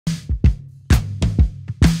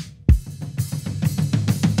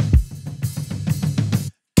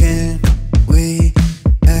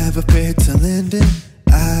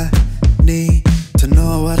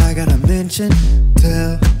mention.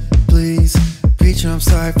 Tell, please, preacher, I'm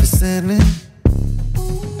sorry for sinning,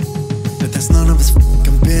 but that's none of his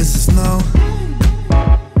fucking business, no.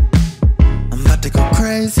 I'm about to go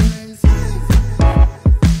crazy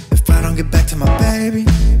if I don't get back to my baby.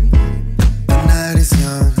 The night is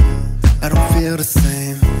young, I don't feel the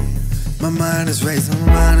same. My mind is racing,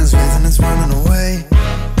 it's running away.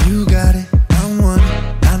 You got it, I want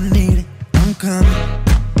it, I need it, I'm coming.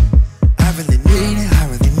 I really need it, I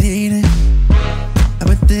really need it. I've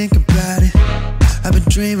been thinking about it, I've been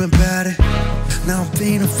dreaming about it. Now I'm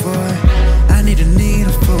feeling for it, I need a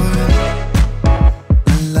needle for it.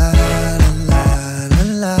 La la la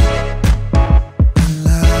la la la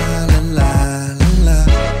la la la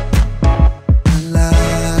la la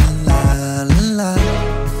la la.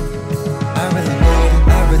 I really need it,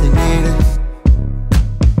 I really need it.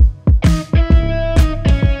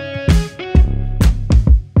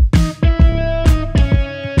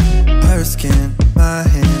 Her skin, my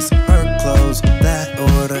hands, her clothes, that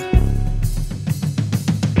order.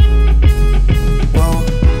 Whoa,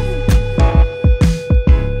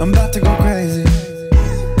 I'm about to go crazy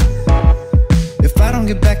if I don't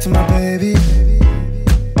get back to my baby.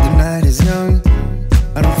 The night is young,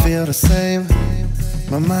 I don't feel the same.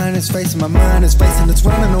 My mind is facing, it's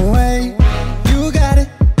running away. You got it,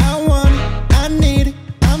 I want it, I need it,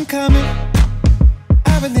 I'm coming.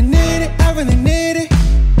 I really need it, I really need it.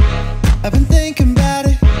 I've been thinking about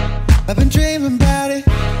it, I've been dreaming about it.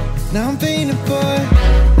 Now I'm feeling for it,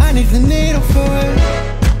 I need the needle for it.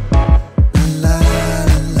 La la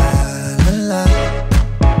la la la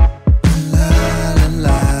la la la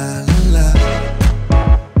la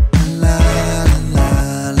la la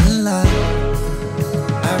la la.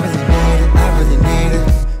 I really need it, I really need it.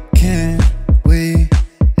 Can we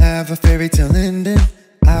have a fairy tale ending?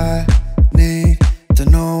 I need to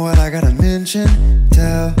know what I gotta mention.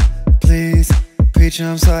 Tell, please, preacher,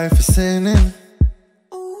 I'm sorry for sinning,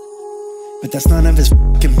 but that's none of his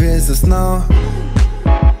fucking business, no.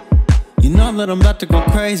 You know that I'm about to go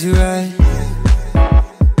crazy, right?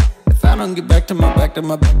 If I don't get back to my